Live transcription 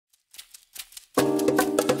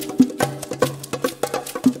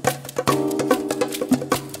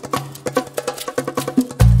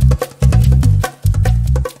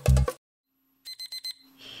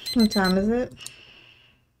What time is it?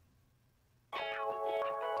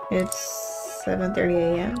 It's 7:30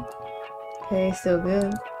 a.m. Okay, still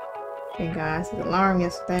good. Thank God I set the alarm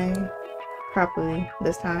yesterday properly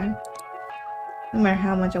this time. No matter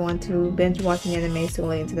how much I want to, binge watching anime so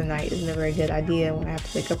late into the night isn't a very good idea when I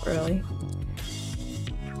have to wake up early.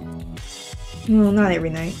 Well, not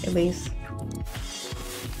every night, at least.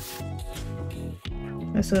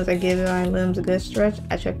 As soon as I give my limbs a good stretch,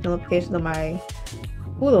 I check the notifications on my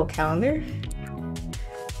Hulu calendar.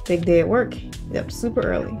 Big day at work. Get up super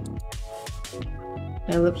early.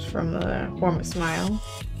 My lips form a smile.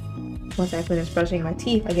 Once I finish brushing my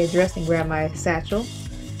teeth, I get dressed and grab my satchel.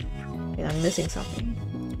 And I'm missing something.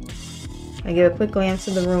 I give a quick glance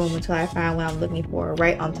to the room until I find what I'm looking for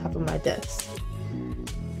right on top of my desk.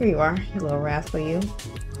 Here you are, you little rascal, you.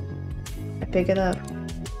 I pick it up.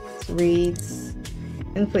 It reads,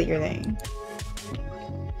 input your name.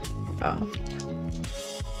 Oh.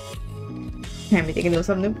 I'm thinking of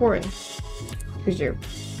something important. Here's your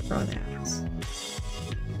pronouns.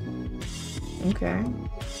 Okay.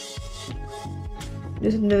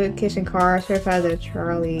 This notification card certified that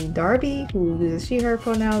Charlie Darby, who uses she/her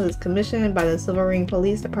pronouns, is commissioned by the Silver Ring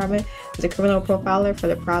Police Department as a criminal profiler for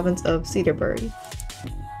the province of Cedarbury.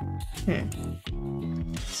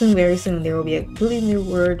 Soon, very soon, there will be a completely new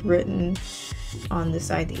word written on this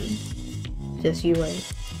ID. Just you wait.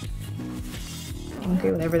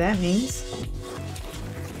 Okay, whatever that means.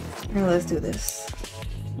 Alright, let's do this.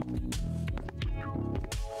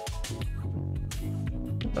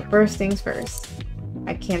 But first things first.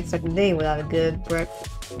 I can't start the day without a good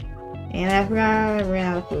breakfast. And I forgot I ran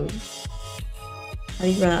out of food. How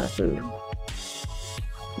do you run out of food?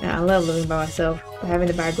 Now, I love living by myself, but having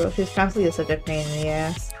to buy groceries constantly is such a pain in the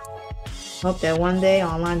ass. I hope that one day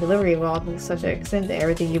online delivery evolves to such an extent that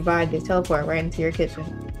everything you buy gets teleported right into your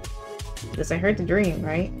kitchen. It doesn't hurt to dream,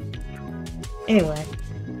 right? Anyway,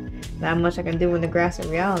 not much I can do in the grasp of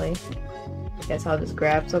reality. Guess I'll just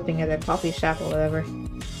grab something at a coffee shop or whatever.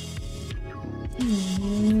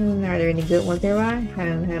 Are there any good ones nearby? I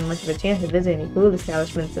haven't had much of a chance to visit any food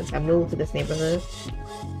establishments since I moved to this neighborhood.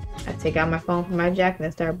 I take out my phone from my jacket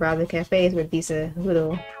and start browsing cafes with decent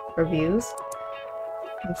little reviews.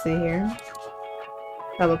 Let's see here.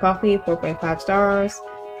 Cup of coffee, 4.5 stars,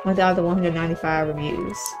 1,195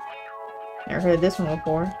 reviews. Never heard of this one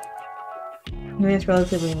before. I mean, it's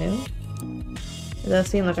relatively new. It does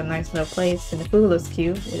seem like a nice enough place, and the food looks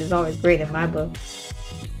cute, which is always great in my book.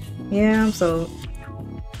 Yeah, so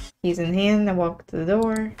keys in hand, I walk to the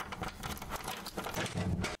door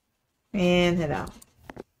and head out.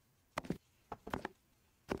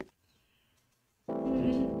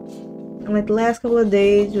 Like the last couple of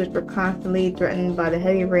days, which were constantly threatened by the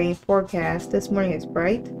heavy rain forecast, this morning it's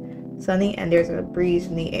bright, sunny, and there's a breeze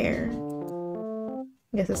in the air.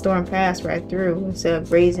 I guess the storm passed right through instead of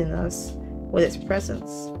grazing us with its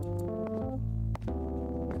presence.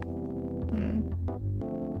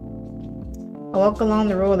 I walk along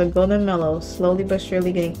the road of Golden Mellows, slowly but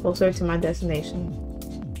surely getting closer to my destination.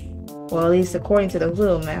 Well, at least according to the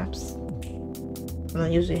Google maps. I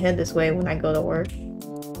don't usually head this way when I go to work.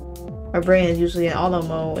 My brain is usually in auto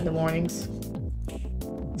mode in the mornings.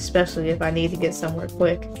 Especially if I need to get somewhere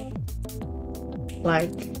quick.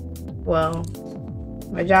 Like, well,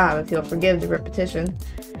 my job, if you'll forgive the repetition.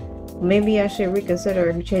 Maybe I should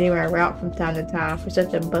reconsider changing my route from time to time for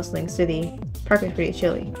such a bustling city. Park is pretty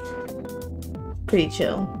chilly. Pretty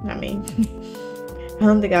chill, I mean. I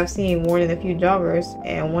don't think I've seen more than a few joggers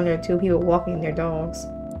and one or two people walking their dogs.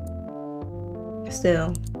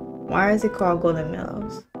 Still, why is it called Golden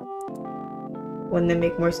Mellows? Wouldn't it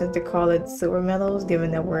make more sense to call it Silver Meadows,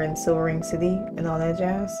 given that we're in Silver Ring City and all that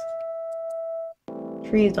jazz?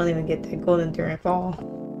 Trees don't even get that golden during fall.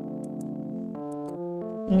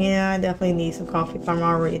 Yeah, I definitely need some coffee if I'm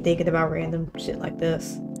already thinking about random shit like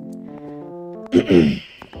this.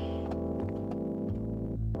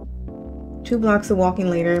 2 blocks of walking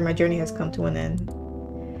later, my journey has come to an end.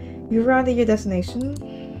 You've arrived at your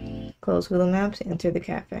destination. Close Google Maps, enter the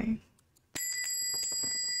cafe.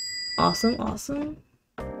 Awesome, awesome.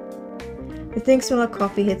 The thing smell of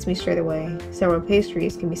coffee hits me straight away. Several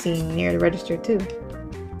pastries can be seen near the register too.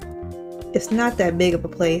 It's not that big of a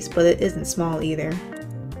place, but it isn't small either.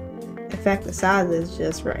 In fact, the size is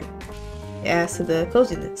just right. It adds to the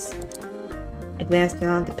coziness. I glance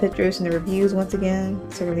down at the pictures and the reviews once again.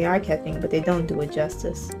 Certainly eye-catching, but they don't do it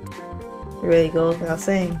justice. It really goes without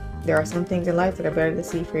saying, there are some things in life that are better to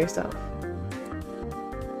see for yourself.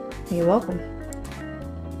 You're welcome.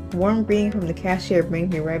 A warm greeting from the cashier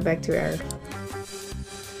brings me right back to earth.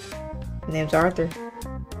 My name's Arthur.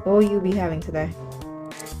 What will you be having today?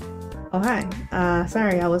 Oh, hi.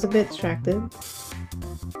 Sorry, I was a bit distracted.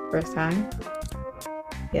 First time.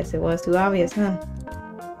 Guess it was too obvious, huh?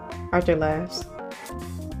 Arthur laughs.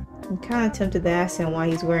 I'm kind of tempted to ask him why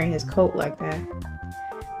he's wearing his coat like that.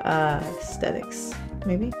 Aesthetics,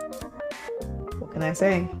 maybe? What can I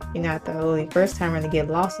say? You're not the only first timer to get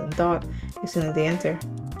lost in thought as soon as they enter.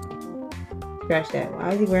 Scratch that.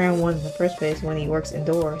 Why is he wearing one in the first place when he works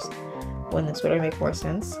indoors? Wouldn't the sweater make more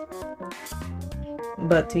sense?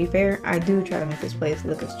 But to be fair, I do try to make this place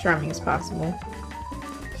look as charming as possible.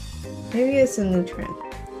 Maybe it's a new trend.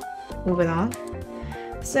 Moving on.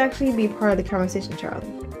 This will actually be part of the conversation, Charlie.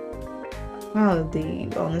 Wow, do you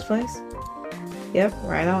own this place? Yep,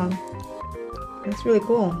 right on. That's really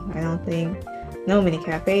cool. I don't know many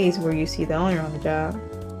cafes where you see the owner on the job.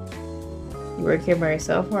 You work here by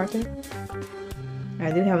yourself, Arthur?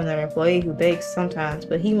 I do have another employee who bakes sometimes,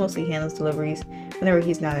 but he mostly handles deliveries whenever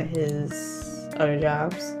he's not at his other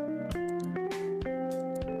jobs.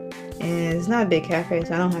 And it's not a big cafe,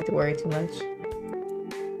 so I don't have to worry too much.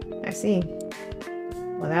 I see.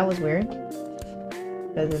 Well, that was weird.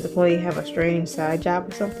 Does this employee have a strange side job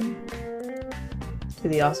or something? Do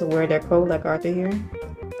they also wear their coat like Arthur here?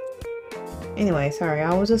 Anyway, sorry,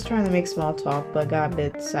 I was just trying to make small talk, but got a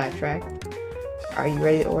bit sidetracked. Are you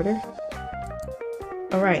ready to order?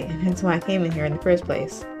 Alright, that's why I came in here in the first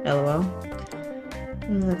place. LOL.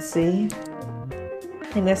 Let's see.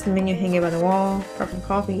 I think that's the menu hanging by the wall. Apart from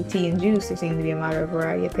coffee, tea, and juice, there seems to be a moderate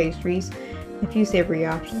variety of pastries and a few savory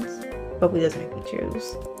options. Hopefully it doesn't make me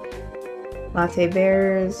choose. Latte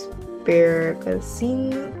bears, bear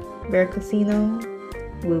casino,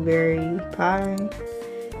 blueberry pie,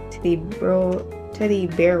 teddy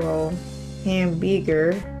bear roll,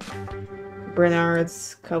 hamburger,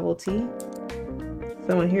 Bernard's couple tea.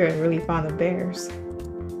 Someone here is really fond of bears.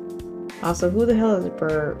 Also, who the hell is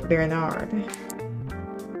Bernard?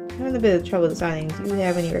 I'm having a bit of trouble deciding. Do you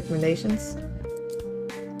have any recommendations?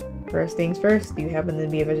 First things first, do you happen to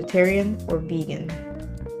be a vegetarian or vegan?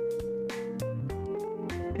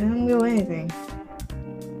 I don't go anything.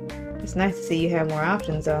 It's nice to see you have more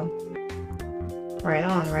options though. Right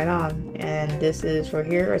on, right on. And this is for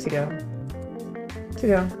here or to go? To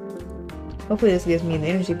go. Hopefully this gives me the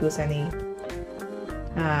energy boost I need.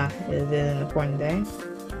 Is it an important day?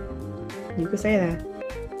 You could say that.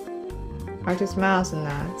 Arthur smiles and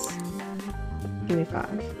nods. Give me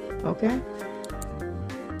 5. Okay.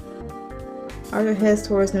 Arthur heads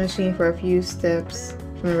towards the machine for a few steps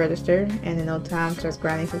from the register, and in no time starts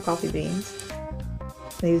grinding some coffee beans.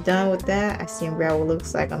 When he's done with that, I see him grab what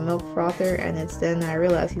looks like a milk frother, and it's then I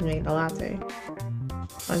realize he's making a latte.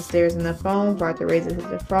 Once there's enough foam, Arthur raises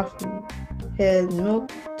his frothy head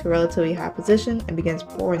milk to a relatively high position and begins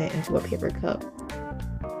pouring it into a paper cup.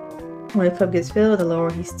 When the cup gets filled, the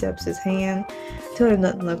lower he steps his hand until there's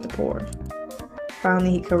nothing left to pour.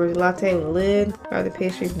 Finally, he covers the latte with a lid, guards the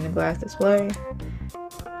pastry from the glass display.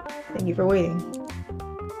 Thank you for waiting.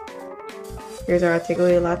 Here's our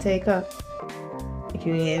articulated latte cup. If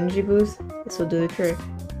you need an energy boost, this will do the trick.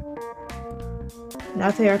 The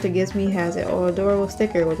latte Arthur gives me has an adorable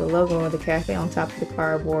sticker with the logo of the cafe on top of the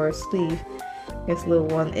cardboard sleeve. This little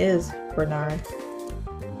one is Bernard.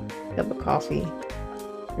 Cup of coffee.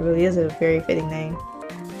 It really is a very fitting name.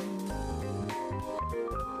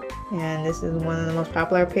 And this is one of the most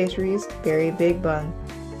popular pastries, Berry Big Bun,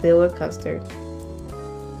 filled with custard.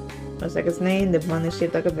 Much like its name, the bun is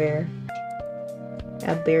shaped like a bear.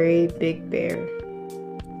 A very big bear.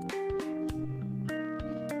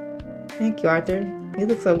 Thank you, Arthur. You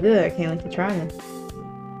look so good, I can't wait to try them.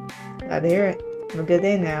 Glad to hear it. Have a good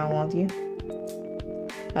day now, won't you?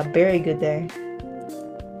 A very good day.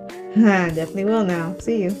 Definitely will now.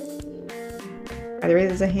 See you. Arthur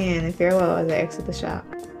raises a hand in farewell as I exit the shop.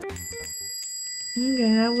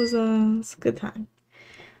 Okay, that was it's a good time.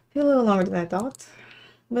 Feel a little longer than I thought,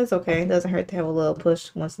 but it's okay. It doesn't hurt to have a little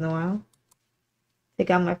push once in a while. Take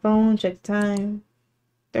out my phone, check the time.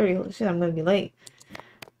 30. Holy shit, I'm gonna be late.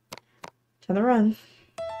 Time to run.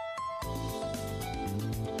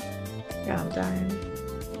 God, I'm dying.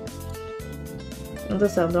 Note to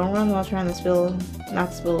self, don't run while trying to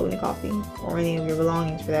not spill any coffee or any of your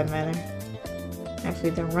belongings for that matter.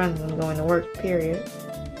 Actually, don't run when going to work. Period.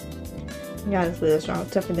 Yeah, this lid is strong,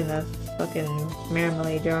 tougher than a fucking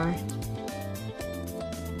marmalade jar.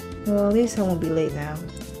 Well, at least I won't be late now.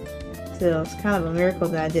 Still, it's kind of a miracle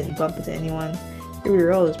that I didn't bump into anyone. Ruby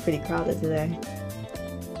Road is pretty crowded today.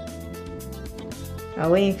 While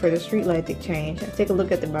waiting for the street light to change, I take a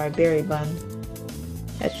look at the berry bun.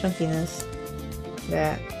 That chunkiness,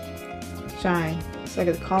 that shine, it's like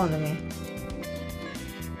it's calling to me.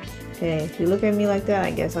 Okay, if you look at me like that, I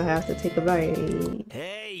guess I'll have to take a bite.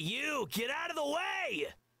 Hey, you! you! Get out of the way!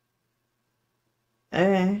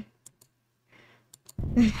 Okay.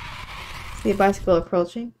 See a bicycle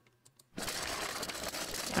approaching.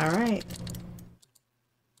 Alright.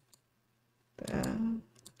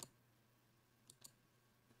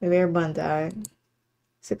 The bear bun died.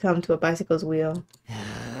 Succumbed to a bicycle's wheel.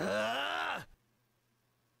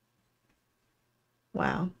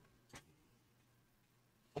 Wow.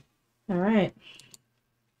 Alright.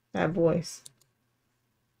 That voice.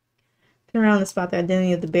 Turn around to spot the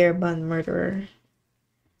identity of the bear bun murderer.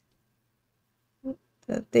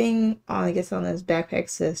 The thing on, I guess, on his backpack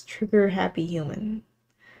says trigger happy human.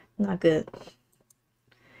 Not good.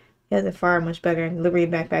 He hasn't fired much better, and the delivery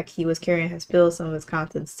backpack he was carrying has spilled some of its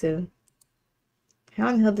contents too. How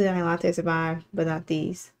in the hell did I latte survive, but not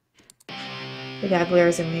these? The guy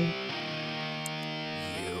glares at me.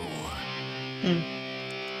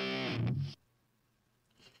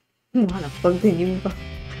 Why the fuck did you?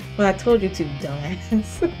 When I told you to,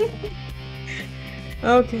 dumbass.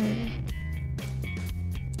 Okay.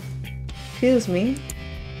 Excuse me.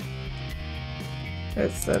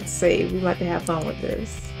 Let's say we like to have fun with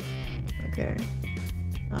this. Okay.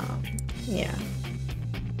 Yeah.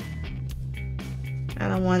 I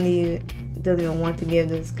don't want you. Doesn't even want to give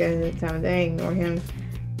this guy the time of day. Ignore him.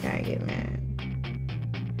 Gotta get mad.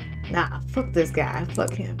 Nah, fuck this guy.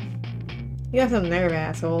 Fuck him. You got some nerve,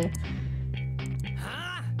 asshole.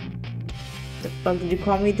 Huh? The fuck did you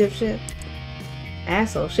call me, dipshit?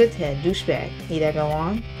 Asshole, shithead, douchebag. Need that go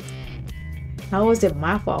on? How was it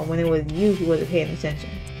my fault when it was you who wasn't paying attention?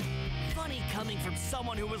 Funny coming from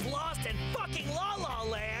someone who was lost in fucking La La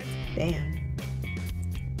Land. Damn.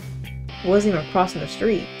 Wasn't even crossing the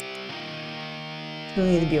street. You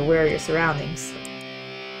need to be aware of your surroundings.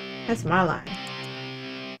 That's my line.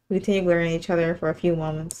 We continue glaring at each other for a few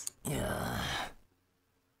moments. Yeah.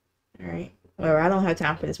 Alright. Whatever, I don't have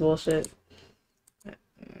time for this bullshit.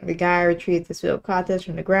 The guy retrieves the spilled contents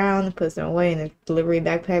from the ground and puts them away in the delivery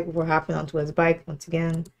backpack before hopping onto his bike once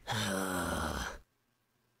again.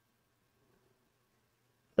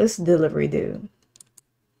 What's the delivery dude?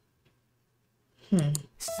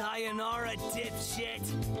 Sayonara,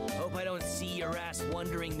 dipshit. Hope I don't see your ass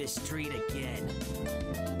wandering this street again.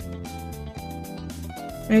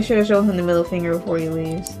 Make sure to show him the middle finger before he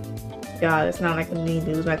leaves. God, it's not like I need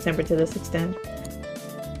to lose my temper to this extent.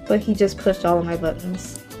 But he just pushed all of my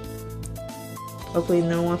buttons. Hopefully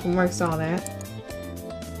no one from work saw that.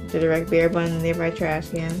 The direct bear bun in the nearby trash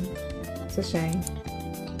can. It's a shame.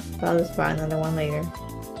 But I'll just buy another one later.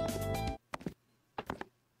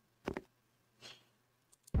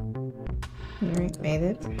 Alright, made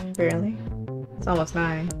it. Barely. It's almost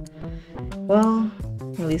 9. Well,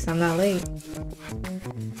 at least I'm not late.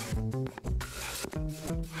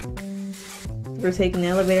 We're taking the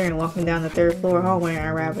elevator and walking down the 3rd floor hallway and I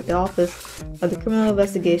arrive at the office of the Criminal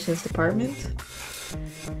Investigations Department.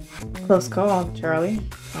 Close call, Charlie.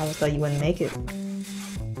 I almost thought you wouldn't make it.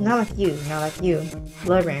 Not like you, not like you.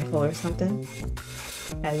 Blood ran cold or something.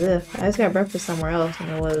 As if. I just got breakfast somewhere else and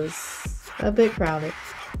it was a bit crowded.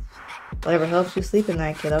 Whatever helps you sleep at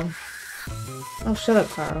night, kiddo. Oh, shut up,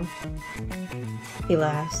 Carl. He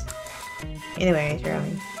laughs. Anyway,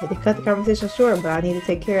 Charlie, I had to cut the conversation short, but I need to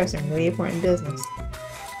take care of some really important business.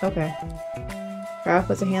 Okay. Carl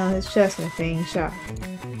puts a hand on his chest in a faint shock.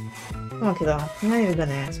 Come on, kiddo. I'm not even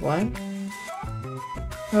gonna ask what.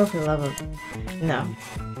 Oh, for the love of... No.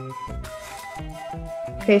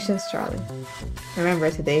 Patience, Charlie.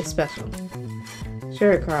 Remember, today's special.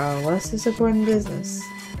 Sure, Carl. What's this important business?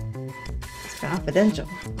 It's confidential.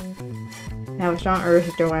 I have a strong urge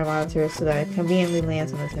to throw my monitor so that it conveniently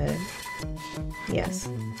lands on his head. Yes.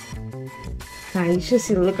 Now you should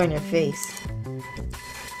see the look on your face.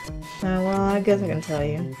 Well, I guess I can tell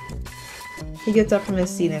you. He gets up from his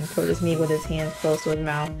seat and approaches me with his hands close to his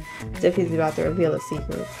mouth, as if he's about to reveal a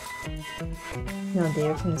secret. You know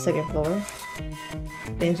David from the 2nd floor?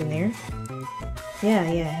 The engineer? Yeah,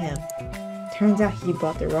 him. Turns out he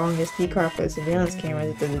bought the wrong SD card for the surveillance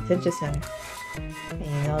cameras at the detention center. And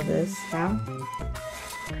you know this, how?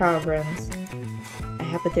 Carl grins. I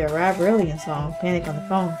happened to arrive early and saw him panic on the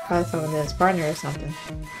phone, probably talking to his partner or something.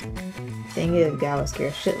 Thing is, the guy was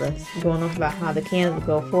scared shitless, going off about how the cans would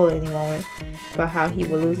go full at any moment, about how he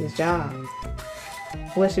would lose his job.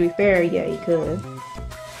 Which, to be fair, yeah, he could.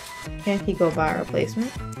 Can't he go buy a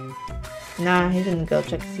replacement? Nah, he didn't go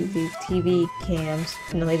check the CCTV cams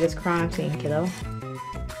from the latest crime scene, kiddo.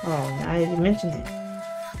 Oh, now that you mention it.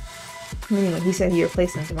 Anyway, he said he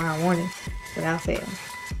replaced them tomorrow morning, without fail.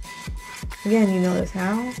 Again, you notice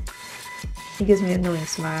how? He gives me a knowing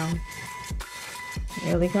smile.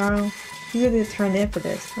 Really, Carl? You really turned in for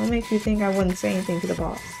this. What makes you think I wouldn't say anything to the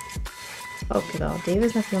boss? Okay though,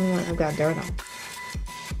 David's not the only one I've got dirt on.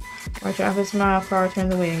 Watch out for a smile, Carl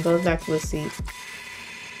turns away and goes back to his seat.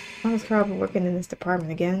 Why has Carl been working in this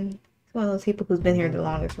department again? He's one of those people who's been here the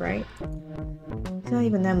longest, right? He's not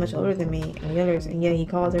even that much older than me and the others, and yet he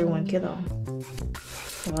calls everyone kiddo.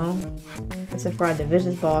 Well, except for our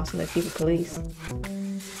division's boss and the chief of police.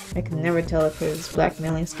 I can never tell if his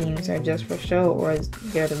blackmailing schemes are just for show or if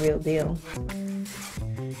they're the real deal.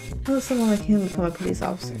 How does someone like him become a police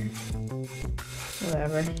officer?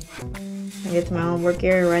 Whatever. I get to my own work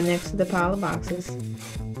area right next to the pile of boxes.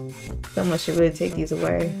 Someone should really take these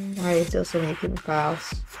away. Why are there still so many paper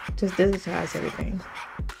files? Just digitize everything.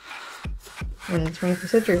 We're in the 21st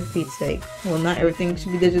century, for Pete's sake. Well, not everything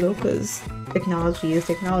should be digital because technology is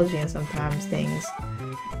technology and sometimes things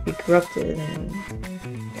be corrupted and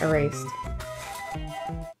erased.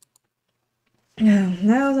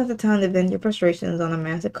 Now is not the time to vent your frustrations on a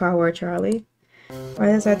massive car where Charlie. Right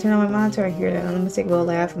as I turn on my monitor, I hear that unmistakable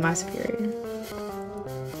laugh from my superior.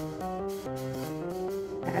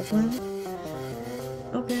 Aslan?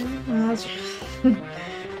 Okay, well, that's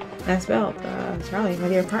that's spelled, Charlie, my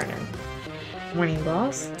dear partner. Morning,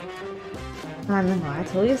 boss. I know, I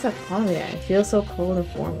told you to stop calling me that. It feels so cold and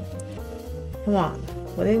formal. Come on,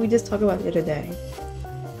 what did we just talk about the other day?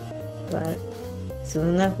 But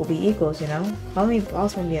soon enough we'll be equals, you know? Calling me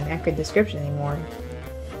boss won't be an accurate description anymore.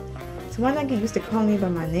 So why not get used to calling me by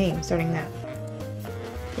my name starting now?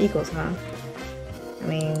 Equals, huh? I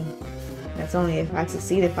mean, that's only if I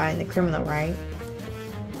succeed at finding the criminal, right?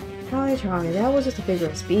 Charlie, that was just a figure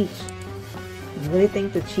of speech. You really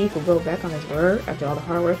think the chief will go back on his word after all the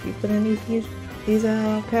hard work you put in these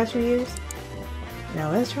past few years?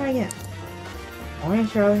 Now let's try again. Morning,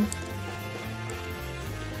 Charlie.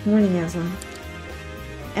 Morning, Aslan.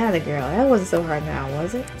 Atta girl, that wasn't so hard now,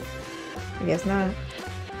 was it? I guess not.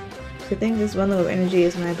 To think this bundle of energy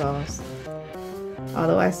is my boss.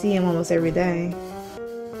 Although I see him almost every day.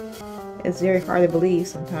 It's very hard to believe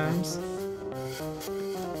sometimes.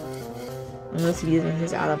 Unless he's using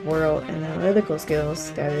his out-of-world and analytical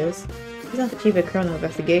skills, that is. He's not the chief of criminal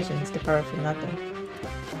investigations department for nothing.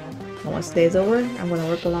 And once the day's over, I'm going to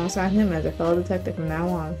work alongside him as a fellow detective from now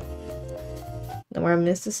on. No more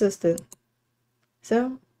missed assistant.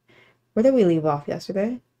 So, where did we leave off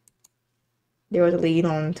yesterday? There was a lead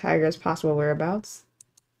on Tiger's possible whereabouts.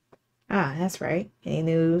 Ah, that's right. Any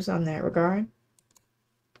news on that regard?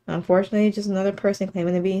 Unfortunately, just another person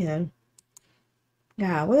claiming to be him.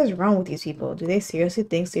 God, what is wrong with these people? Do they seriously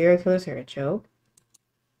think serial killers are a joke?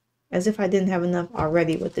 As if I didn't have enough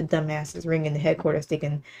already with the dumbasses ringing the headquarters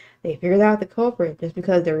thinking they figured out the culprit just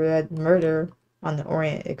because they read murder on the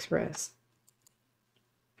Orient Express.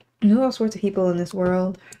 There are all sorts of people in this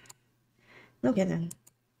world. No kidding.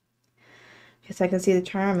 Guess I can see the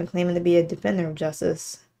charm in claiming to be a defender of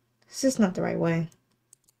justice. It's just not the right way.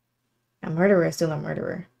 A murderer is still a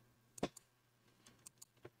murderer.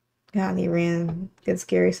 God, the Iran gets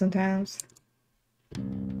scary sometimes.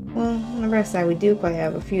 Well, on the right side, we do quite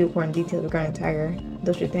have a few important details regarding Tiger,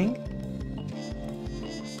 don't you think?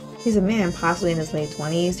 He's a man possibly in his late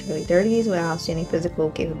 20s to early 30s with outstanding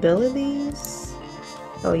physical capabilities.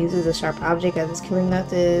 So he uses a sharp object as his killing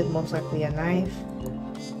method, most likely a knife.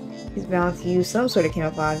 He's bound to use some sort of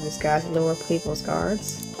camouflage to disguise lower people's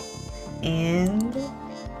guards. And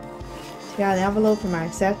he got an envelope from my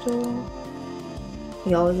satchel.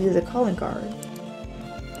 He always uses a calling card.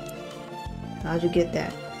 How'd you get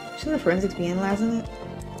that? Should the forensics be analyzing it?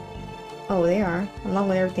 Oh, they are, along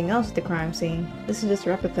with everything else at the crime scene. This is just a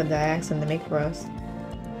replica that I asked them to make for us.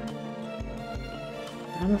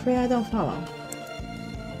 I'm afraid I don't follow.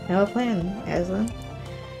 I have a plan, Aslan.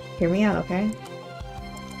 Hear me out, okay?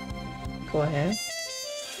 Go ahead.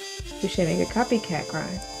 We should make a copycat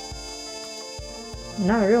crime.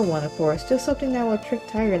 Not a real one, of course, just something that will trick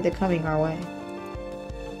Tiger into coming our way.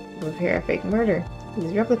 We'll prepare a fake murder.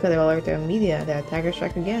 This replica that will alert the media that Tiger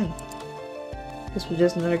struck again. This was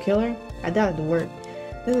just another killer? I doubt it would work.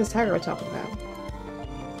 This is Tiger we're talking about.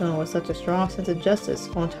 Someone with such a strong sense of justice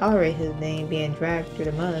won't tolerate his name being dragged through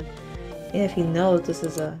the mud. And if he knows this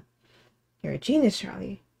is You're a genius,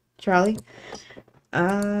 Charlie. Charlie?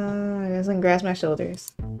 I guess I can grasp my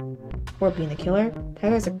shoulders. For being a killer,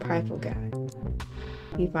 Tiger's a prideful guy.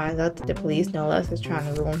 If he finds out that the police, no less, is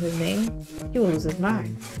trying to ruin his name, he will lose his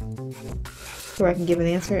mind. Before I can give an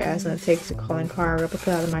answer, Aslan takes the calling card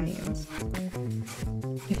replica out of my hands.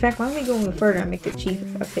 In fact, why don't we go even further and make the chief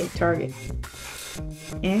a fake target?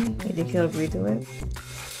 And the killer agreed to it.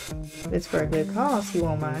 If it's for a good cause, he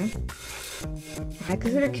won't mind. I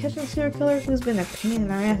consider catching a serial killer who's been a pain in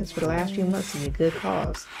our asses for the last few months to be a good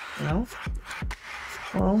cause, you know?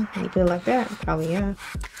 Well, when you put it like that, probably yeah.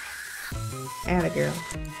 Atta girl.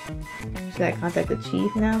 Should I contact the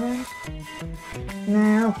chief now then?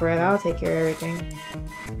 Nah, don't fret, I'll take care of everything.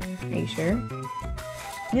 Are you sure?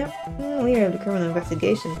 Yep, we are the criminal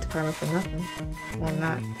investigation department for nothing. Well,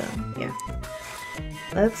 not, yeah.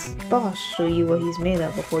 Let's boss show you what he's made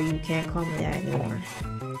of before you can't call me that anymore.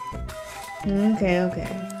 Okay.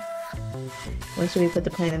 When should we put the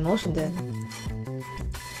plan in motion then?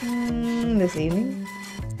 This evening?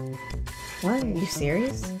 What? Are you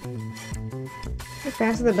serious? The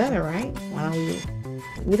faster the better, right? Why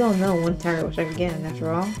don't we don't know when Tiger will strike again,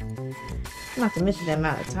 after all. Not to mention the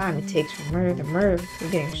amount of time it takes from murder to murder. We're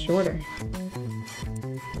getting shorter.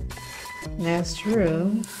 That's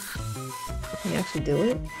true. Can you actually do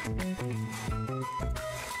it?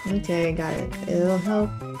 Okay, got it. It'll help.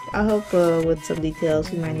 I'll help with some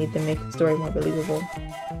details we might need to make the story more believable.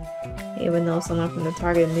 Even though someone from the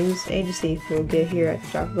target news agency will get here at the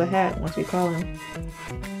drop of a hat once we call him.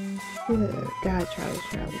 God, Charlie.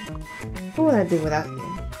 What would I do without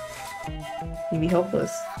you? You'd be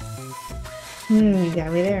hopeless. You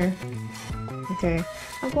got me there. Okay,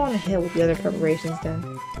 I'm going ahead with the other preparations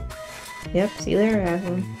then. Yep, see you later,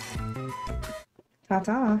 Aslan.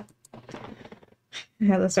 Ta-ta.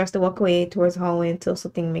 Aslan starts to walk away towards the hallway until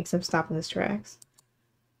something makes him stop in his tracks.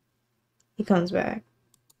 He comes back.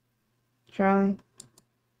 Charlie?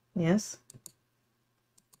 Yes?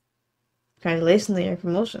 Congratulations on your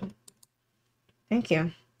promotion. Thank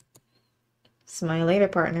you. Smile you later,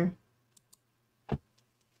 partner.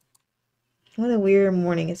 What a weird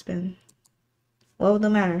morning it's been. Well, no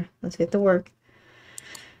matter. Let's get to work.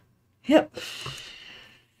 Yep.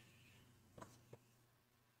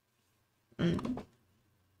 Might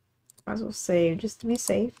as well save just to be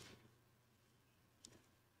safe.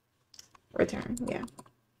 Return, yeah.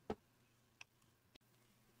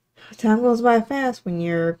 Time goes by fast when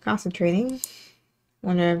you're concentrating.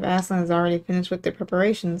 Wonder if Aslan has already finished with the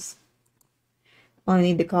preparations. Only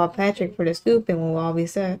need to call Patrick for the scoop and we'll all be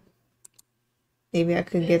set. Maybe I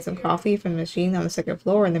could get some coffee from the machine on the second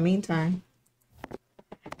floor in the meantime.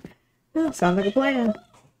 Oh, sounds like a plan.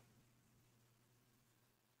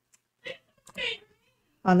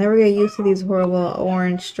 I'll never get used to these horrible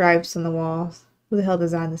orange stripes on the walls. Who the hell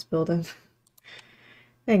designed this building?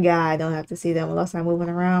 Thank God I don't have to see them unless I'm moving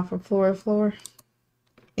around from floor to floor.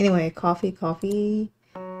 Anyway, coffee.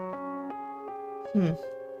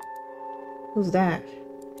 Who's that?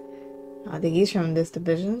 I think he's from this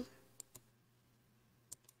division.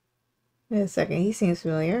 Wait a second, he seems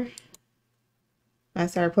familiar. When I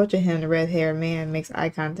start approaching him, the red-haired man makes eye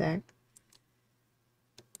contact.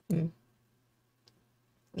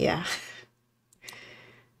 Yeah.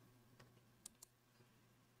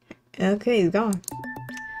 Okay, he's gone.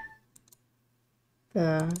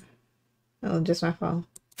 Oh, just my phone.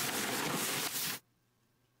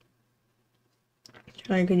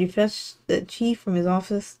 Charlie, could you fetch the chief from his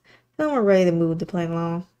office? Tell him we're ready to move the plane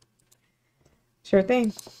along. Sure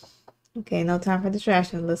thing. Okay, no time for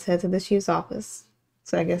distraction. Let's head to the chief's office.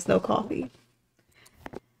 So I guess no coffee.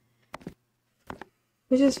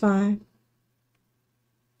 Which is fine.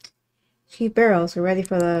 Chief Barrows, we're ready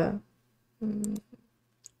for the...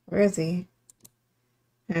 Where is he?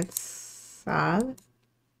 That's odd.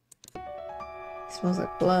 It smells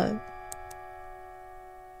like blood.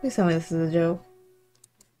 Please tell me this is a joke.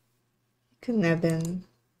 It couldn't have been...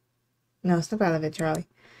 No, snap out of it, Charlie.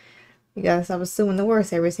 You gotta stop assuming the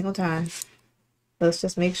worst every single time. Let's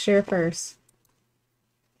just make sure first.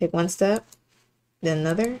 Take one step, then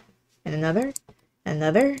another, and another, and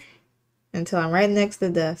another, until I'm right next to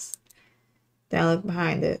the desk. Then I look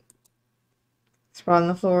behind it. Sprawled on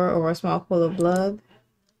the floor over a small pool of blood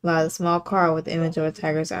lies a small car with the image of a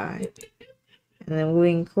tiger's eye. And the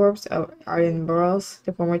moving corpse of Arden Burroughs,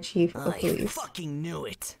 the former chief of police. I fucking knew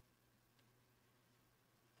it.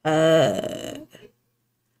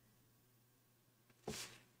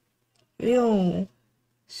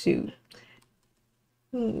 Shoot.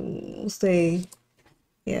 We'll stay.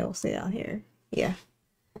 Yeah, we'll stay out here. Yeah.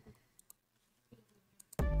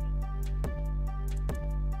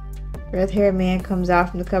 Red-haired man comes out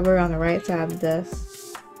from the cupboard on the right side of the desk.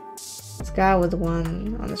 This guy was the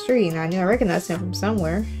one on the street, and I knew I recognized him from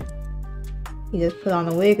somewhere. He just put on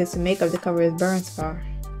a wig and some makeup to cover his burn scar.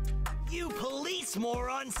 You police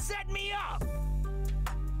moron set me up!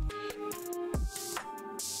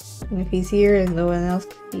 And if he's here, there's no one else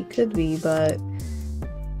he could be, but...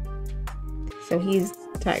 So he's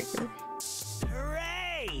Tiger.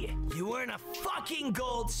 Hooray! You earn a fucking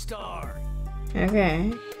gold star!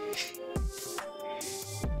 Okay.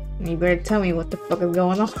 You better tell me what the fuck is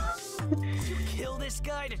going on. Did you kill this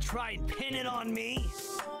guy to try and pin it on me?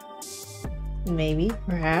 Maybe,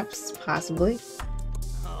 perhaps, possibly.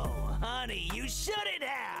 Oh, honey, you shouldn't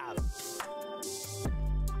have!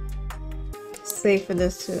 Safe for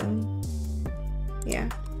this too. Yeah.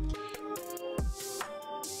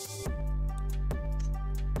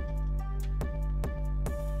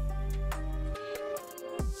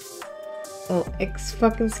 Oh,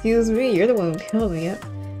 excuse me, you're the one who killed me, yep.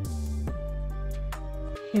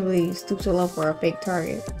 Can't believe you stooped so low for a fake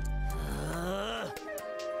target.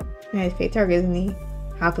 Yeah, fake target, isn't he?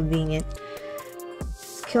 How convenient.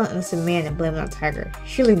 Just kill an innocent man and blame it on Tiger.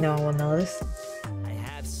 Surely no one will notice. I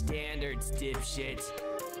have standards, dipshit.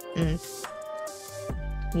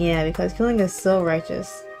 Yeah, because killing is so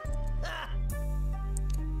righteous.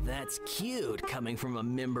 That's cute coming from a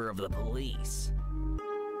member of the police.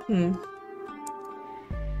 This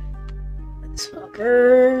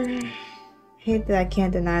fucker. Hate that I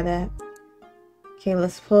can't deny that. Okay,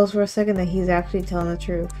 let's suppose for a second that he's actually telling the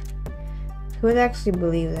truth. Who would actually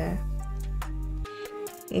believe that?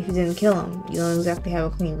 If you didn't kill him, you don't exactly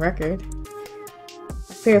have a clean record.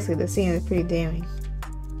 Seriously, the scene is pretty damning.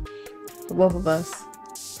 For both of us.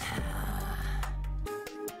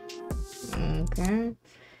 Okay.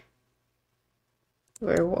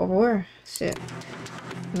 Where? Shit.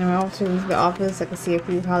 When my officer leaves the office, I can see a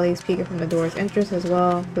few colleagues peeking from the door's entrance as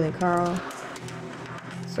well, including Carl.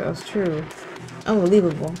 So it's true.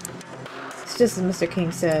 Unbelievable. It's just as Mr.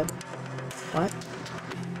 King said. What?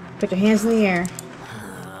 Put your hands in the air.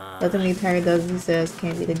 Nothing the Tiger does as he says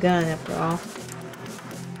can't be the gun after all.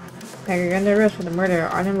 Tiger, you're under arrest for the murder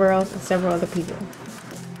of Arden Burroughs and several other people.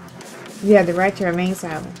 You have the right to remain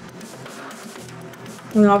silent.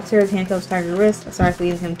 When the officer handcuffs Tiger's wrist, I starts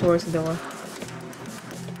leading him towards the door.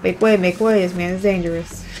 Make way, this man is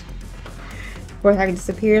dangerous. Before Tiger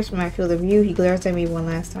disappears from my field of view, he glares at me one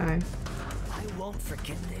last time. I won't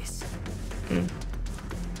forget this.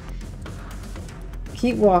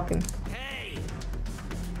 Keep walking. Hey!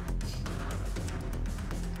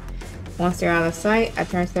 Once they're out of sight, I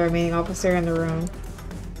turn to the remaining officer in the room.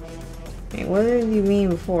 Hey, what did you mean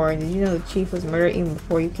before? Did you know the chief was murdered even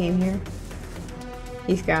before you came here?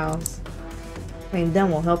 He scowls. Playing dumb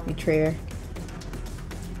will help you, traitor.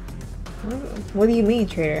 What do you mean,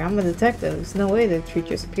 traitor? I'm a detective. There's no way to treat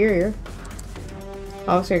your superior.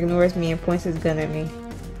 Officer ignores me and points his gun at me.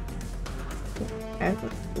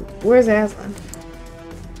 Where's Aslan?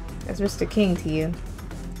 That's Mr. King to you.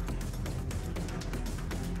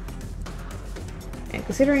 And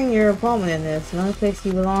considering your involvement in this, the only place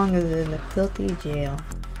you belong is in the filthy jail.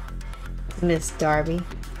 Miss Darby.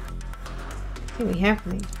 What can be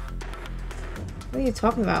happening? What are you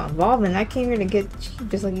talking about? Involvement? I came here to get Chief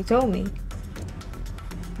just like you told me.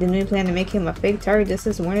 Didn't we plan to make him a fake target just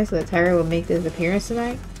this morning so the Tiger would make his appearance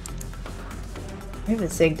tonight? For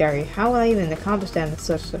heaven's sake, Darby, how will I even accomplish that in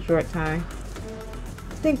such a short time?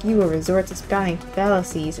 I think you will resort to spouting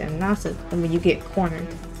fallacies and nonsense when you get cornered.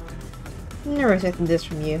 I'm never expecting this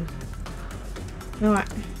from you. No,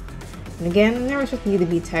 and again, I'm never expecting you to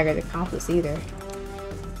be Tiger's accomplice either.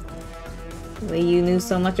 The way you knew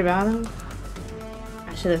so much about him?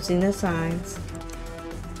 I should have seen the signs.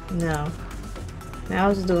 No. Now I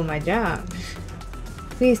was just doing my job.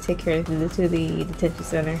 Please take care to the detention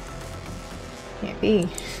center. Can't be.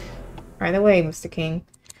 Right away, Mr. King.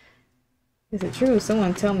 Is it true?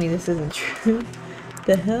 Someone tell me this isn't true.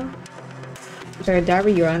 The hell? Mr.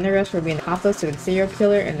 Darby, you're under arrest for being an accomplice to the serial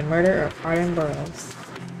killer and the murder of Arden Burroughs.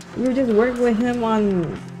 We were just working with him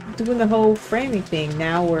on doing the whole framing thing.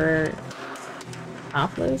 Now we're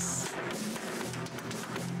accomplice?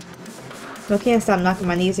 I can't stop knocking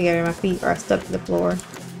my knees together and my feet are stuck to the floor.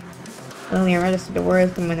 Only I registered the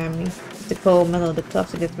words coming at me. It's the cold metal of the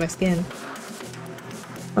cuffs against my skin.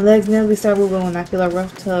 My legs inevitably start moving when I feel a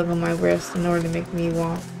rough tug on my wrist in order to make me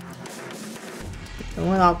walk. And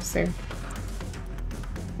one officer.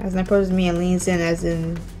 Aslan approaches me and leans in as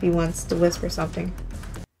in he wants to whisper something.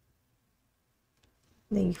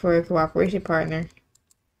 Thank you for your cooperation, partner.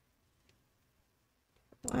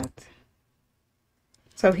 What?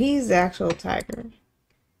 So he's the actual Tiger.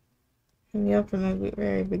 And me up from the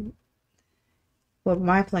very big with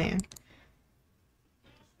my plan.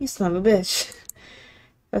 You son of a bitch.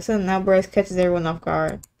 A sudden outburst catches everyone off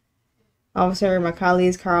guard. Officer, my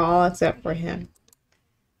colleagues, Carl, all except for him.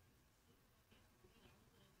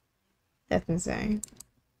 That's insane.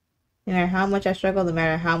 No matter how much I struggle, no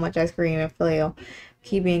matter how much I scream and flail,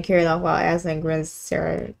 keep being carried off while Aslan grins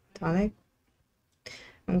serotonin.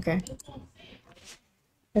 Okay.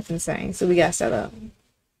 That's insane. So we got set up.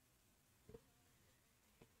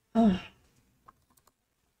 Oh.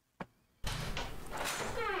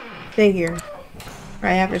 Figure.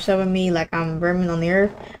 Right after shoving me like I'm vermin on the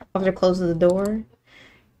earth, Officer closes the door.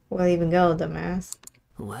 Where'd I even go, dumbass?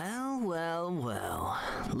 Well, well, well.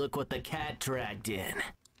 Look what the cat dragged in.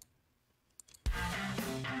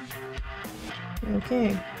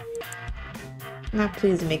 Okay. Not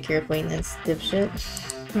pleased to make your acquaintance, dipshit.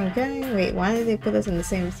 Okay, wait, why did they put us in the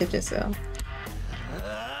same dipshit cell?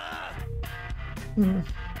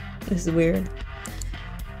 This is weird.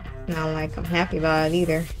 Not like I'm happy about it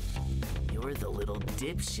either. You're the little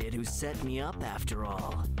dipshit who set me up after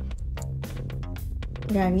all.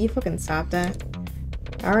 God, you fucking stop that.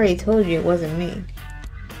 I already told you it wasn't me.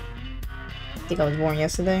 Think I was born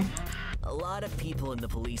yesterday? A lot of people in the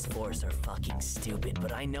police force are fucking stupid,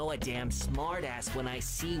 but I know a damn smartass when I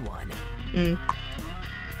see one. You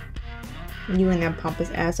and that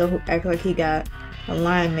pompous asshole who act like he got a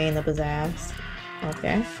lion mane up his ass.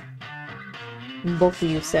 Okay. Both of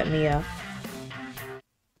you set me up.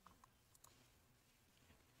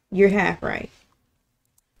 You're half right.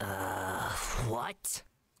 What?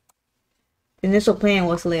 The initial plan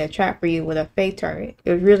was to lay a trap for you with a fake target.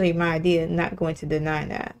 It was really my idea, not going to deny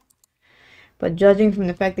that. But judging from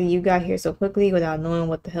the fact that you got here so quickly without knowing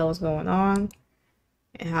what the hell was going on,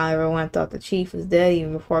 and how everyone thought the chief was dead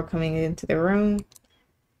even before coming into the room,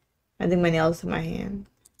 I think my nails to my hand.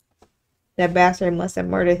 That bastard must have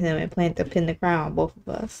murdered him and planned to pin the crown on both of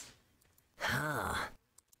us. Huh.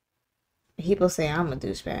 People say I'm a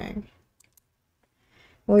douchebag.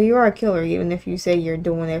 Well, you are a killer even if you say you're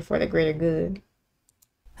doing it for the greater good.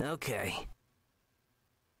 Okay.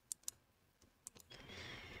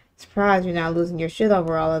 Surprised you're not losing your shit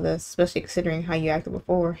over all of this, especially considering how you acted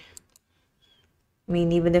before. I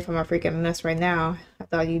mean, even if I'm a freaking mess right now, I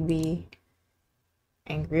thought you'd be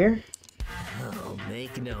angrier. Oh,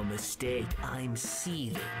 make no mistake, I'm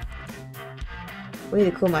seething. Way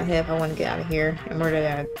to cool my head if I want to get out of here and murder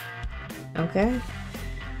that. Okay.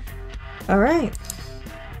 Alright.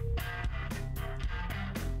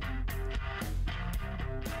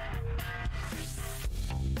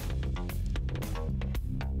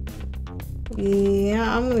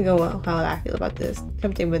 Yeah, I'm gonna go with how I feel about this.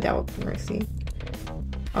 Tempting without mercy.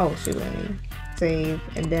 Oh shoot, let me save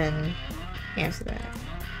and then answer that.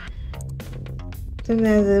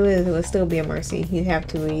 Sometimes it would still be a mercy. He'd have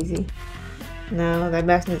too easy. No, that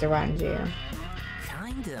bastard needs to rot in jail.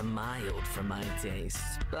 Kinda mild for my taste,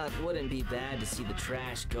 but wouldn't be bad to see the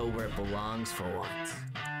trash go where it belongs for once.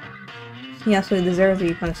 He absolutely deserves to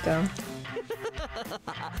be punched though.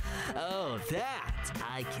 Oh, that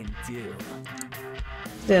I can do.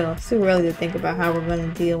 Still, it's too early to think about how we're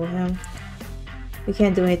gonna deal with him. We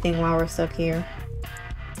can't do anything while we're stuck here.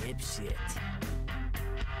 Dipshit.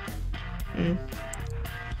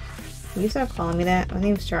 You stop calling me that. My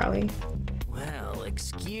name's Charlie. Well,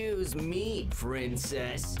 excuse me,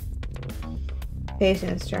 princess.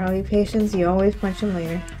 Patience, Charlie. Patience. You always punch him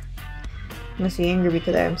later. You must be angry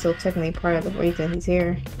because I'm still technically part of the reason he's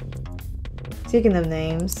here. Speaking of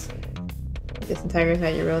names, this Tiger's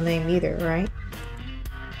not your real name either, right?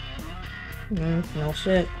 No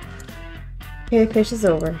shit. Okay, fish is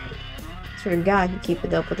over. Swear to God, you keep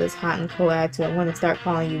it up with this hot and cold attitude, I'm gonna start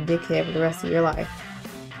calling you dickhead for the rest of your life.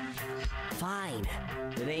 Fine.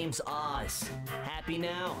 The name's Oz. Happy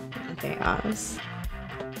now? Okay, Oz.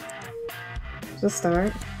 Let's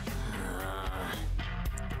start.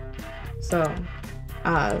 So,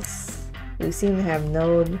 Oz. We seem to have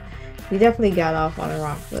we definitely got off on the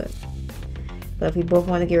wrong foot. But if we both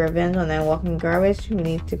want to get revenge on that walking garbage, we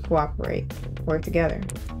need to cooperate. Work together.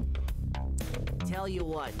 Tell you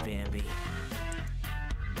what, Bambi.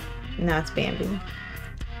 Nah, it's Bambi.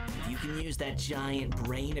 If you can use that giant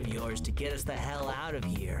brain of yours to get us the hell out of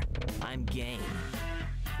here, I'm game.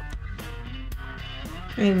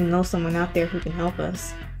 I don't even know someone out there who can help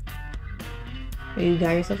us. You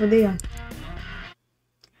got yourself a deal.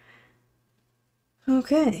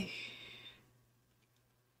 Okay.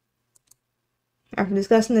 After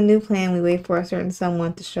discussing the new plan, we wait for a certain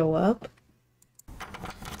someone to show up.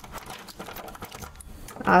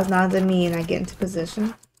 Oz nods at me and I get into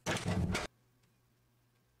position.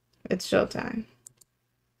 It's showtime.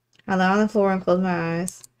 I lie on the floor and close my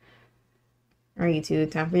eyes. Alright, you two,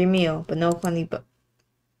 time for your meal, but no funny but...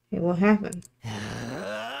 Hey, what happened?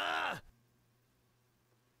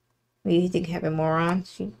 What do you think happened, moron?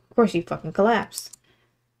 Of course she fucking collapsed.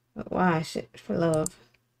 But why? Shit, for love.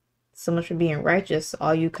 So much for being righteous.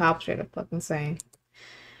 All you cops are the fucking same.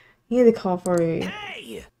 You need to call for a...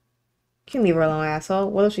 Hey! Can't leave her alone, asshole.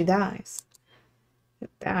 What if she dies?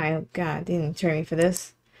 Die? Oh god, didn't turn me for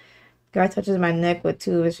this. Guy touches my neck with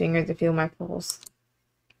two of his fingers to feel my pulse.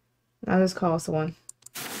 I'll just call someone.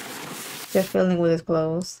 Just fiddling with his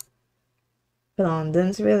clothes. Put on,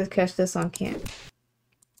 didn't really catch this on camp.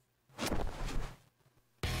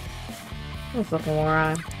 What a fucking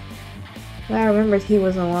moron. But I remembered he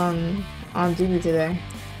was on duty today.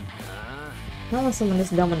 How was someone this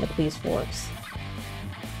dumb in the police force?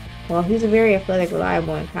 Well, he's a very athletic,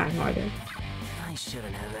 reliable, and kind-hearted. I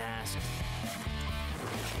shouldn't have asked.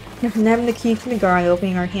 After nabbing the key from the guard and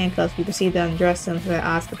opening our handcuffs, we proceed to undress him so that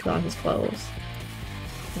Oz could put on his clothes.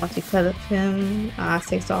 Once we cut up him, Oz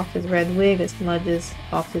takes off his red wig and smudges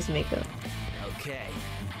off his makeup. Okay.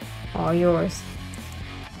 All yours.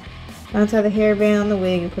 Untie the hairband on the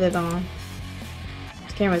wig and put it on.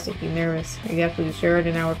 This camera's making you nervous. Are you absolutely sure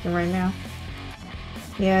they're not working right now?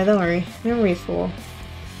 Yeah, don't worry. Memory's full.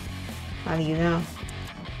 How do you know?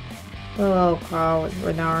 Hello, Carl with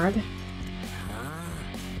Renard.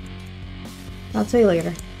 I'll tell you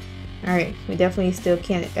later. Alright, we definitely still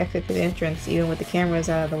can't exit the entrance even with the cameras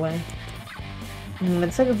out of the way. But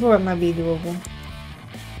the second floor might be doable.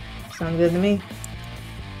 Sounds good to me.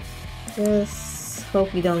 Just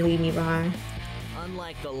hope you don't leave me behind.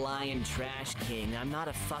 Unlike the Lion Trash King, I'm not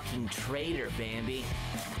a fucking traitor, Bambi.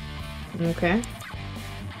 Okay.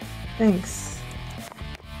 Thanks.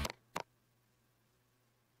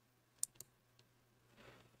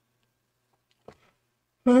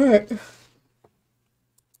 Alright.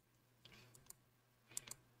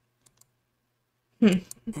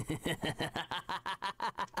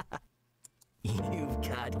 You've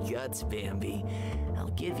got guts, Bambi.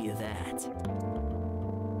 I'll give you that.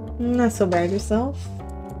 Not so bad yourself.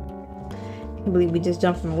 I can't believe we just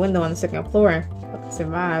jumped from a window on the second floor and fucking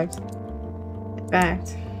survived. In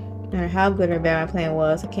fact, no matter how good or bad my plan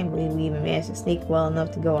was, I can't believe we even managed to sneak well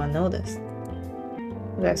enough to go unnoticed.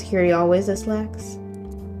 Was that security always this lax?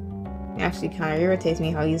 It actually kind of irritates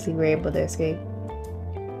me how easily we're able to escape.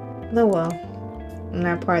 Though well, I'm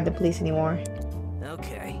not part of the police anymore.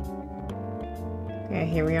 Okay. Okay,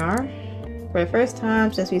 here we are. For the first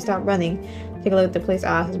time since we stopped running, take a look at the place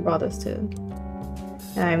Oz has brought us to.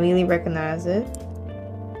 And I immediately recognize it.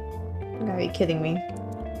 You gotta be kidding me.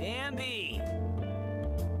 Bambi!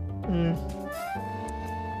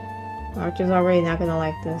 Archer's already not gonna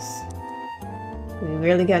like this. We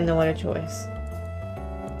really got no other choice.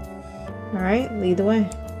 Alright, lead the way.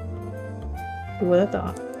 Who would have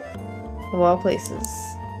thought? Of all places,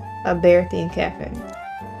 a bear-themed cafe.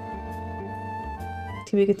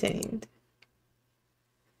 To be continued.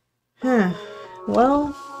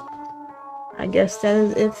 Well, I guess that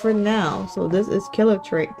is it for now. So this is Killer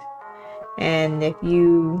Trait. And if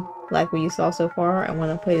you like what you saw so far and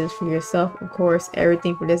want to play this for yourself, of course,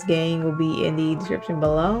 everything for this game will be in the description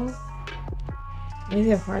below. Maybe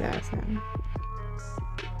have hard ass now.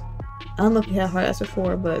 I don't know if you had hard ass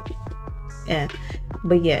before, but yeah.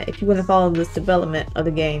 But yeah, if you want to follow this development of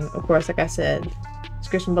the game, of course, like I said,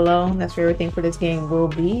 description below, that's where everything for this game will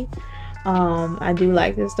be. I do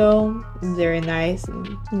like this though. It's very nice and,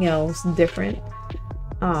 you know, it's different.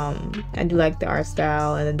 I do like the art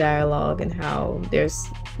style and the dialogue and how there's,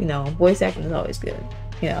 you know, voice acting is always good.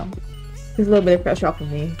 You know, there's a little bit of pressure off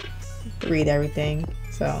of me to read everything,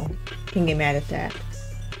 so can't get mad at that.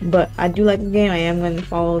 But I do like the game. I am going to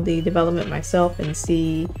follow the development myself and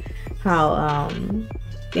see how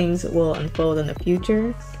things will unfold in the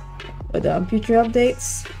future with future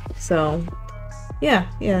updates. So yeah,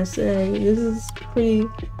 this is pretty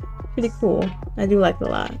cool. I do like it a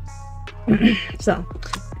lot. So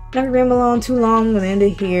not gonna ramble on too long. I'm gonna end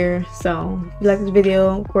it here. So if you like this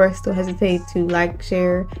video, of course, don't hesitate to like,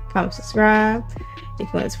 share, comment, subscribe. If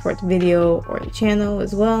you want to support the video or the channel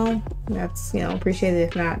as well, that's, you know, appreciated.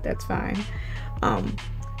 If not, that's fine.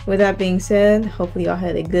 With that being said, hopefully y'all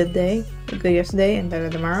had a good day, a good yesterday, and better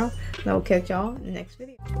tomorrow. And I will catch y'all in the next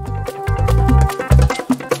video.